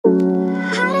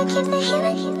Hello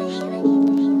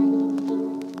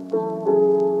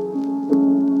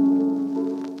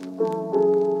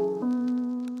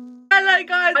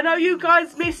guys, I know you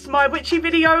guys missed my witchy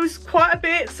videos quite a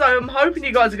bit, so I'm hoping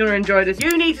you guys are going to enjoy this.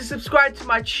 You need to subscribe to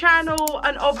my channel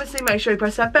and obviously make sure you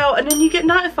press that bell and then you get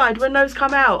notified when those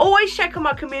come out. Always check on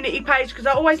my community page because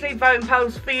I always leave voting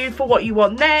polls for you for what you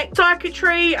want next.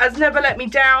 Psychiatry has never let me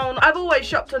down. I've always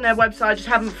shopped on their website, just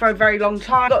haven't for a very long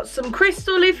time. Got some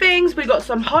crystal-y things, we got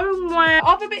some homeware,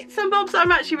 other bits and bobs that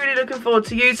I'm actually really looking forward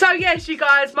to use. So yes, you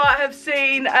guys might have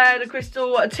seen the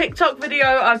crystal TikTok video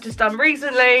I've just done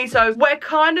recently. So we're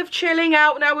kind of chilling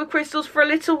out now with crystals for a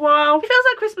little while. It feels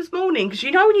like Christmas morning because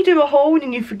you know when you do a haul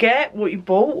and you forget what you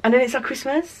bought and then it's like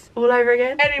Christmas all over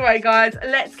again. Anyway guys,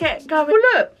 let's get going.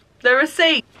 Oh look, the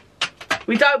receipt.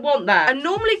 We don't want that. I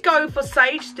normally go for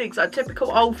sage sticks, like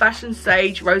typical old-fashioned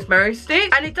sage rosemary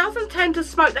stick, and it doesn't tend to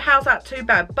smoke the house out too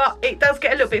bad, but it does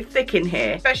get a little bit thick in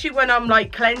here, especially when I'm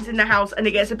like cleansing the house and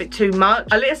it gets a bit too much.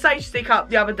 I lit a sage stick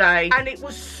up the other day and it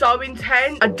was so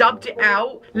intense. I dubbed it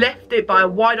out, left it by a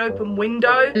wide open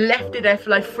window, left it there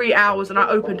for like 3 hours, and I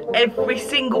opened every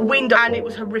single window and it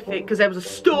was horrific because there was a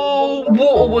storm,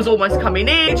 water was almost coming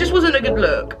in. It just wasn't a good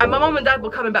look. And my mum and dad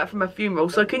were coming back from a funeral,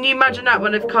 so can you imagine that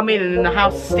when they've come in and the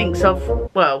house stinks of,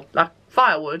 well, like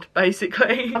firewood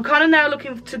basically. I'm kind of now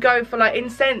looking to go for like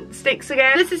incense sticks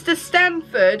again. This is the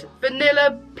Stanford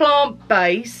vanilla plant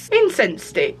base incense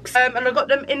sticks, and I got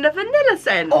them in the vanilla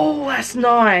scent. Oh, that's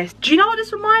nice. Do you know what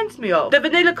this reminds me of? The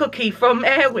vanilla cookie from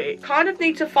Airwick. Kind of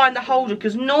need to find the holder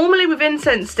because normally with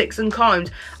incense sticks and cones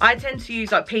I tend to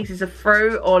use like pieces of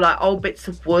fruit or like old bits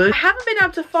of wood. I haven't been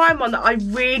able to find one that I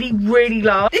really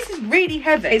love. This is really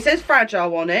heavy. It says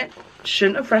fragile on it.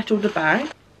 Shouldn't have rattled the bag.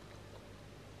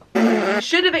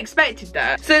 Should have expected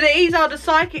that. So these are the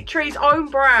Psychiatry's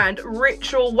own brand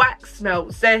ritual wax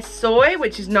melts. They're soy,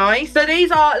 which is nice. So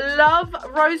these are Love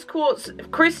Rose Quartz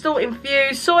Crystal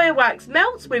Infused Soy Wax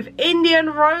Melts with Indian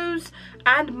Rose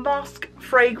and Musk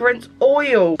Fragrance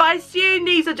Oil. I assume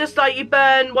these are just like you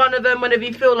burn one of them whenever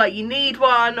you feel like you need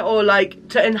one, or like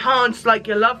to enhance like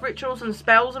your love rituals and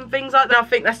spells and things like that. I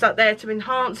think that's like there to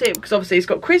enhance it because obviously it's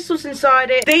got crystals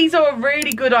inside it. These are a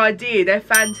really good idea. They're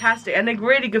fantastic and they're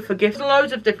really good for gifts.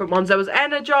 Loads of different ones. There was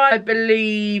Energize, I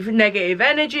believe negative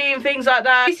energy and things like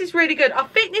that. This is really good. I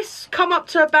think this come up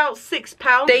to about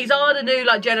 £6. These are the new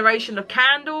like generation of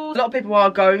candles. A lot of people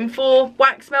are going for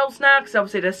wax melts now because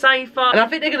obviously they're safer. And I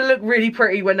think they're going to look really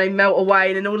pretty when they melt away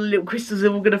and then all the little crystals are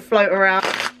all going to float around.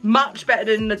 Much better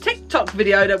than the TikTok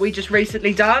video that we just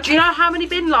recently done. Do you know how many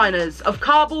bin liners of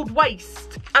cardboard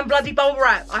waste and bloody bubble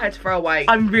wrap I had to throw away?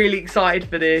 I'm really excited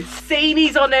for this. Seen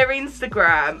these on their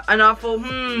Instagram and I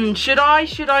thought, should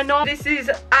I not? This is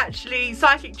actually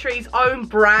Psychiatry's own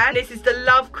brand. This is the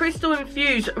Love Crystal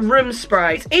Infused Room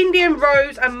Spray. It's Indian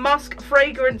Rose and Musk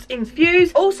Fragrance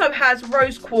Infused. Also has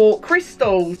rose quartz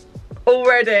crystals.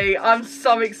 Already, I'm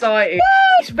so excited.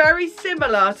 Woo! It's very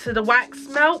similar to the wax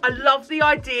melt. I love the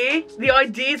idea. The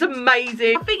idea is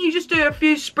amazing. I think you just do a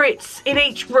few spritz in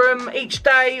each room each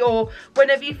day or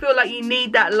whenever you feel like you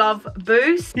need that love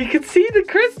boost. You can see the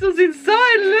crystals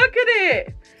inside. Look at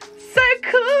it. So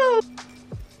cool.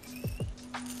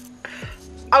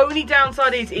 Only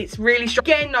downside is it's really strong.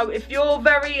 Again though, if you're a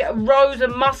very rose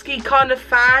and musky kind of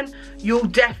fan, you'll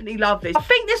definitely love this. I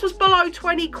think this was below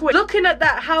 20 quid. Looking at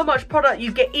that, how much product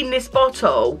you get in this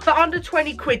bottle, for under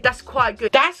 20 quid, that's quite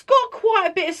good. That's got quite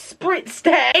a bit of spritz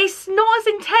there. It's not as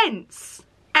intense.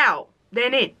 Out,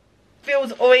 then in.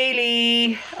 Feels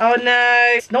oily. Oh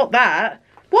no, it's not that.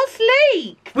 What's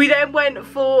leak? We then went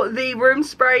for the room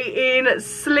spray in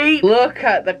Sleep. Look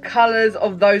at the colours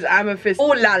of those amethysts. Oh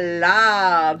la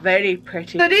la, very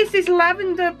pretty. So this is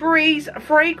Lavender Breeze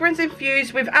fragrance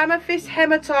infused with amethyst,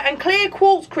 hematite and clear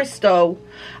quartz crystal.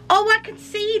 Oh, I can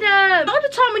see them. A lot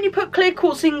of the time when you put clear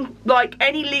quartz in like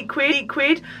any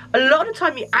liquid, a lot of the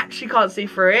time you actually can't see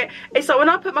through it. It's like when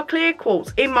I put my clear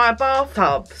quartz in my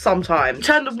bathtub sometimes,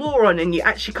 turn the water on and you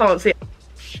actually can't see it.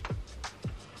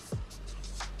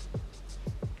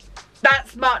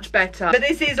 That's much better. But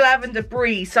this is Lavender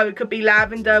Breeze, so it could be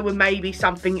lavender with maybe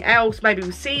something else, maybe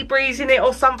with sea breeze in it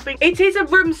or something. It is a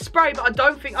room spray, but I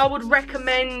don't think I would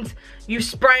recommend you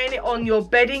spraying it on your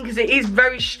bedding because it is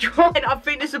very strong. And I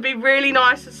think this would be really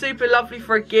nice and super lovely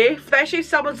for a gift, especially if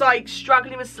someone's like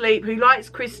struggling with sleep, who likes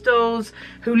crystals,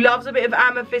 who loves a bit of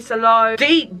amethyst alone.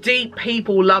 Deep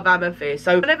people love amethyst.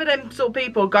 So whenever them sort of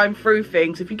people are going through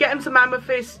things, if you get them some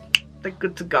amethyst, they're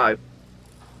good to go.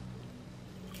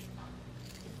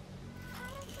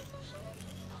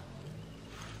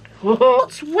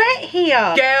 What's wet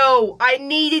here? Girl, I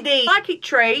needed it.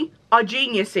 Psychiatry are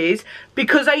geniuses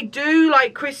because they do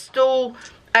like crystal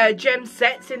gem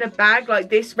sets in a bag like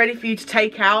this, ready for you to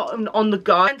take out and on the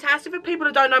go. Fantastic for people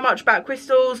who don't know much about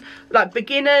crystals, like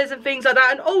beginners and things like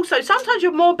that. And also, sometimes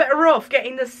you're more better off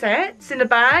getting the sets in a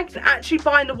bag than actually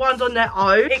buying the ones on their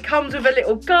own. It comes with a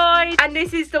little guide, and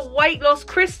this is the weight loss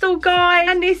crystal guide,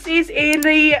 and this is in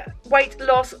the weight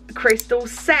loss crystal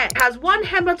set. It has 1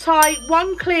 hematite,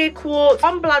 1 clear quartz,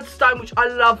 1 bloodstone, which I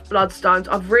love bloodstones.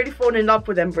 I've really fallen in love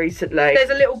with them recently. There's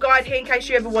a little guide here in case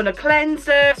you ever want to cleanse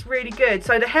it. It's really good.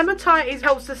 So the hematite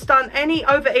helps to stunt any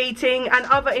overeating and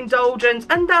other indulgence,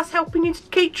 and thus helping you to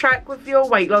keep track with your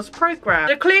weight loss program.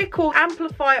 The clear quartz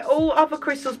amplify all other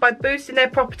crystals by boosting their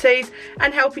properties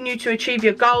and helping you to achieve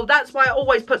your goal. That's why I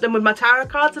always put them with my tarot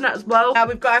cards and that as well. Now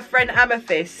we've got our friend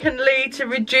Amethyst. Can lead to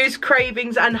reduced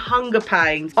cravings and hunger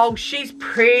pains. Oh, she's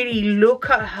pretty. Look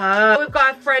at her. We've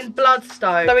got our friend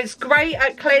Bloodstone. So it's great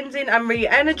at cleansing and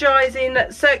re-energizing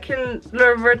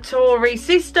circulatory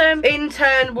system. In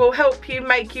turn, will help you,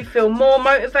 make you feel more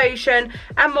motivation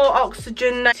and more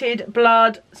oxygenated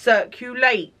blood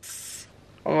circulates.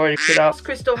 This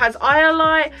crystal has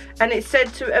iolite, and it's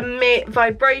said to emit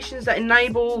vibrations that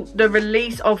enable the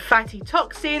release of fatty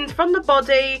toxins from the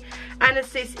body and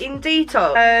assist in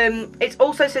detox. It's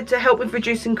also said to help with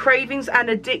reducing cravings and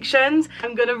addictions.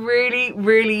 I'm gonna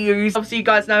really use, obviously you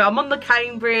guys know I'm on the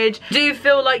Cambridge. Do you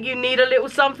feel like you need a little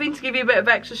something to give you a bit of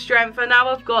extra strength? And now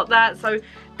I've got that, so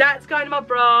that's going in my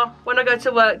bra when I go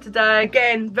to work today.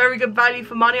 Again, very good value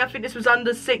for money. I think this was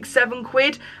under £6-7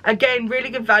 quid. Again,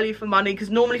 really good value for money, because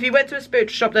normally if you went to a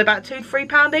spiritual shop, they're about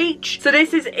 £2-3 each. So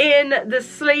this is in the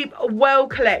Sleep Well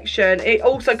collection. It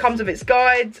also comes with its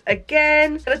guides.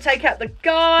 Again, I'm gonna take out the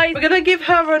guide. We're gonna give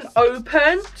her an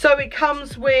open. So it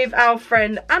comes with our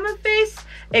friend Amethyst.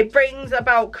 It brings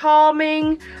about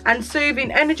calming and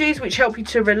soothing energies which help you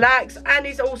to relax, and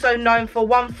is also known for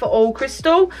one for all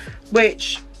crystal,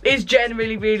 which is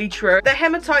generally really true. The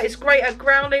hematite is great at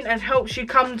grounding and helps you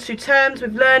come to terms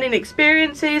with learning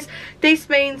experiences. This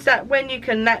means that when you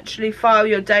can naturally file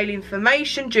your daily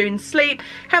information during sleep,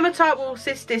 hematite will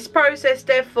assist this process,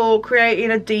 therefore creating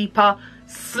a deeper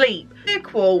sleep. Clear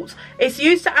quartz. It's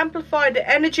used to amplify the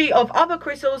energy of other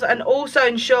crystals and also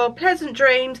ensure pleasant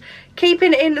dreams.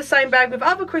 Keeping it in the same bag with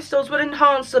other crystals will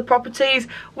enhance the properties,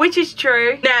 which is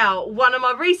true. Now, one of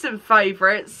my recent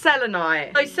favourites,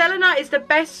 selenite. So selenite is the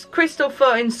best crystal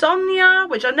for insomnia,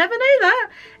 which I never knew that.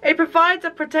 It provides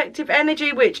a protective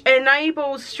energy which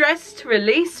enables stress to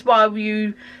release while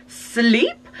you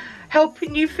sleep,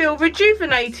 helping you feel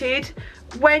rejuvenated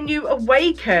when you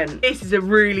awaken. This is a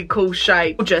really cool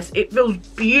shape. It feels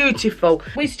beautiful.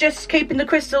 We're just keeping the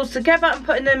crystals together and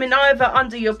putting them in either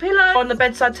under your pillow or on the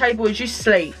bedside table as you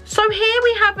sleep. So here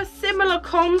we have a similar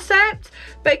concept,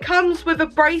 but it comes with a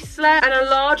bracelet and a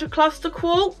larger cluster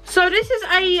quartz. So this is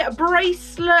a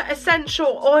bracelet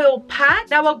essential oil pack.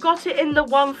 Now I got it in the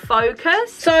One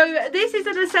Focus. So this is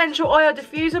an essential oil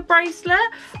diffuser bracelet.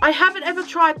 I haven't ever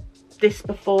tried this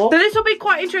before, so this will be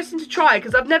quite interesting to try,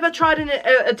 because I've never tried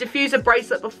a diffuser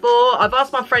bracelet before. I've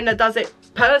asked my friend that does it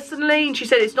personally, and she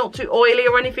said it's not too oily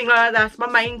or anything like that. That's my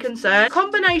main concern. A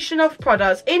combination of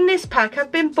products in this pack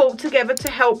have been brought together to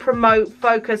help promote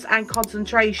focus and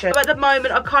concentration. But at the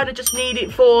moment, I kind of just need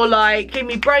it for like keeping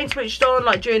me brain switched on,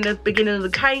 like during the beginning of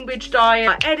the Cambridge diet,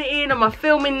 like editing and my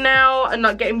filming now, and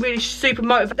like getting really super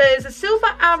motivated. There's a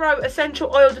Silver Arrow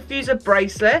essential oil diffuser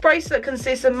bracelet. Bracelet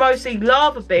consists of mostly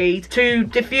lava beads to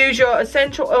diffuse your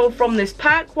essential oil from this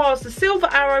pack, whilst the Silver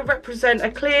Arrow represent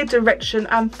a clear direction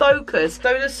and focus.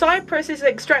 So the cypress is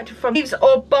extracted from leaves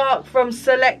or bark from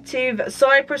selective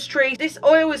cypress trees. This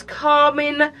oil is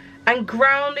calming and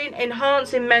grounding,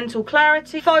 enhancing mental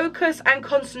clarity, focus and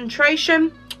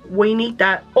concentration. We need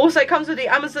that. Also, it comes with the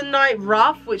Amazonite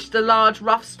rough, which is the large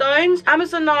rough stones.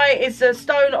 Amazonite is a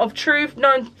stone of truth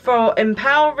known for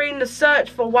empowering the search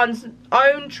for one's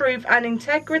own truth and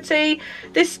integrity.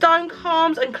 This stone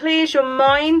calms and clears your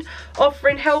mind,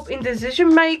 offering help in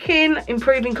decision making,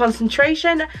 improving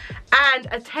concentration and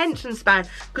attention span.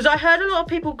 Because I heard a lot of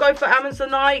people go for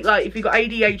Amazonite, like if you've got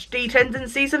ADHD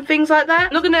tendencies and things like that.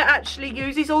 I'm not going to actually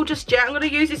use these all just yet. I'm going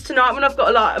to use this tonight when I've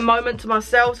got like a moment to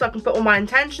myself, so I can put all my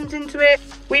intentions into it.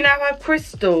 We now have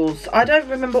crystals. I don't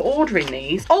remember ordering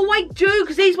these. Oh, I do,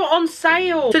 because these were on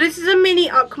sale. So this is a mini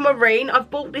aquamarine. I've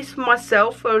bought this for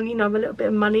myself for, you know, a little bit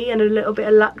of money and a little bit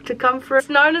of luck to come through. It's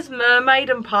known as mermaid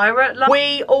and pirate.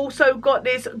 We also got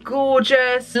this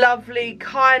gorgeous, lovely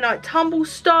kyanite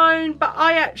tumblestone, but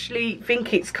I actually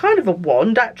think it's kind of a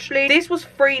wand actually. This was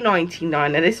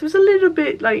 $3.99 and this was a little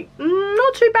bit like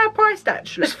not too bad priced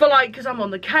actually. Just for like, because I'm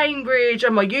on the Cambridge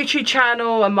and my YouTube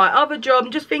channel and my other job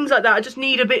and just things like that, I just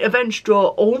need a bit of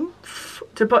extra oomph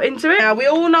to put into it. Now, we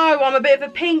all know I'm a bit of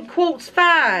a pink quartz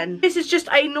fan. This is just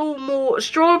a normal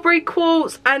strawberry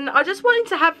quartz, and I just wanted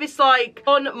to have this like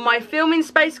on my filming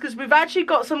space because we've actually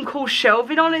got some cool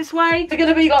shelving on its way. We're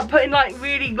gonna be like putting like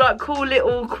really like cool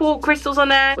little quartz crystals on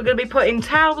there. We're gonna be putting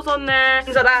towels on there,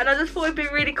 things like that, and I just thought it'd be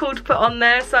really cool to put on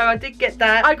there, so I did get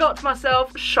that. I got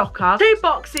myself, shocker, 2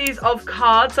 boxes of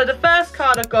cards. So the first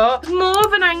card I got is more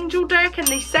of an angel deck, and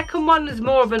the second one is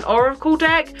more of an oracle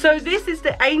deck. So this is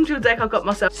the angel deck I got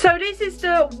myself. So this is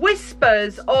the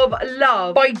Whispers of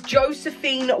Love by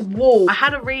Josephine Wall. I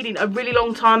had a reading a really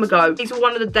long time ago. These were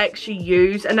one of the decks she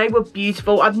used, and they were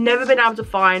beautiful. I've never been able to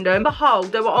find them.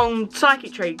 Behold, they were on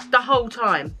Psychic Tree the whole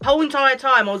time. The whole entire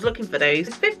time I was looking for these.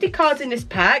 There's 50 cards in this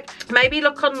pack. Maybe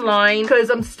look online because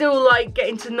I'm still like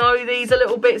getting to know these a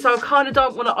little bit, so I kind of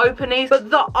don't want to open these. But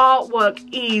the artwork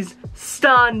is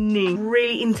stunning,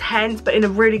 really intense, but in a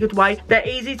really good way. They're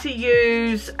easy to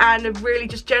use and a really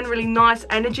just generally nice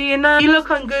energy in them. You look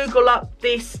on Google up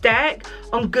this deck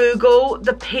on Google,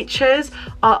 the pictures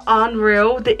are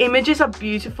unreal. The images are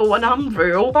beautiful and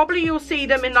unreal. Probably you'll see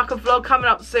them in like a vlog coming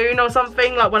up soon or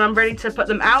something, like when I'm ready to put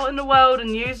them out in the world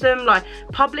and use them like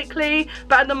publicly.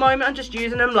 But at the moment I'm just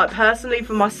using them like personally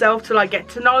for myself to like get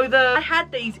to know them. I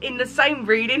had these in the same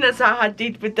reading as how I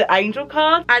did with the angel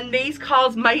card, and these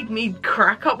cards made me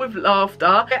crack up with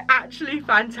laughter. They're actually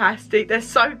fantastic. They're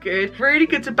so good. Really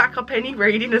good to back up any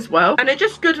reading as well. And they're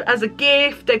just good as a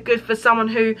gift. They're good for someone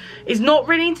who is not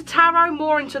really into tarot,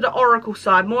 more into the oracle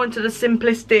side, more into the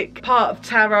simplistic part of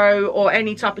tarot or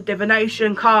any type of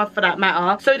divination card for that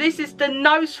matter. So this is the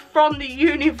Notes from the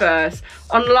Universe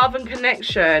on Love and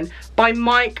Connection by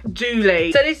Mike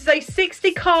Dooley. So this is a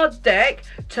 60 card deck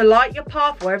to light your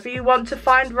path wherever you want to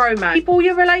find romance. Keep all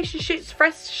your relationships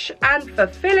fresh and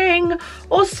fulfilling,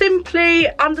 or simply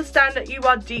understand that you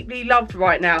are deeply loved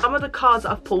right now. Some of the cards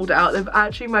that I've pulled out, they've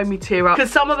actually made me tear up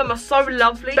because some of them are so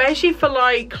lovely, especially for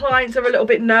like clients that are a little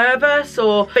bit nervous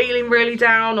or feeling really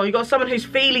down, or you got someone who's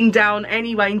feeling down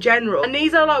anyway in general. And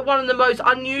these are like one of the most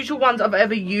unusual ones I've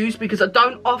ever used because I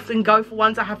don't often go for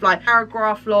ones that have like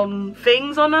paragraph long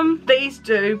things on them. These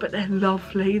do, but they're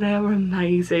lovely. They are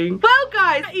amazing. Well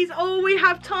guys, that is all we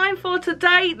have time for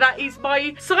today. That is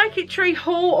my Psychic Tree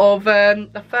haul of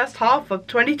the first half of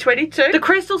 2022. The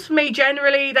crystals for me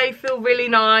generally, they feel really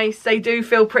nice. They do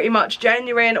feel pretty much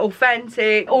genuine,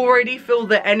 authentic. Already feel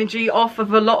the energy off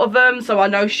of a lot of them, so I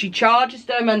know she charges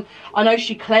them and I know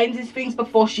she cleanses things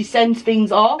before she sends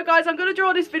things off. So guys, I'm going to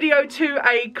draw this video to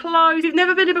a close. If you've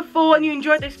never been here before and you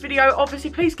enjoyed this video,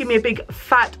 obviously please give me a big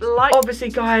fat like. Obviously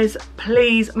guys,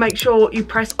 please make sure you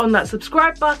press on that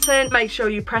subscribe button. Make sure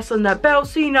you press on that bell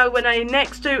so you know when I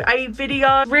next do a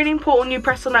video. Really important you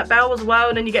press on that bell as well,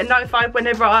 and then you get notified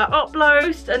whenever I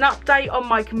upload an update on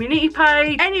my community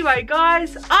page. Anyway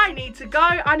guys, I need to go.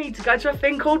 I need to go to a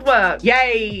thing called work.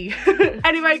 Yay.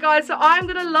 Anyway guys, so I'm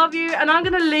gonna love you and I'm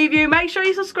gonna leave you. Make sure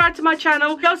you subscribe to my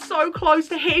channel. You're so close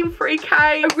to hitting 3K.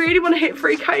 I really want to hit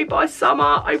 3K by summer.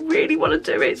 I really want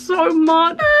to do it so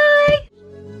much. Bye.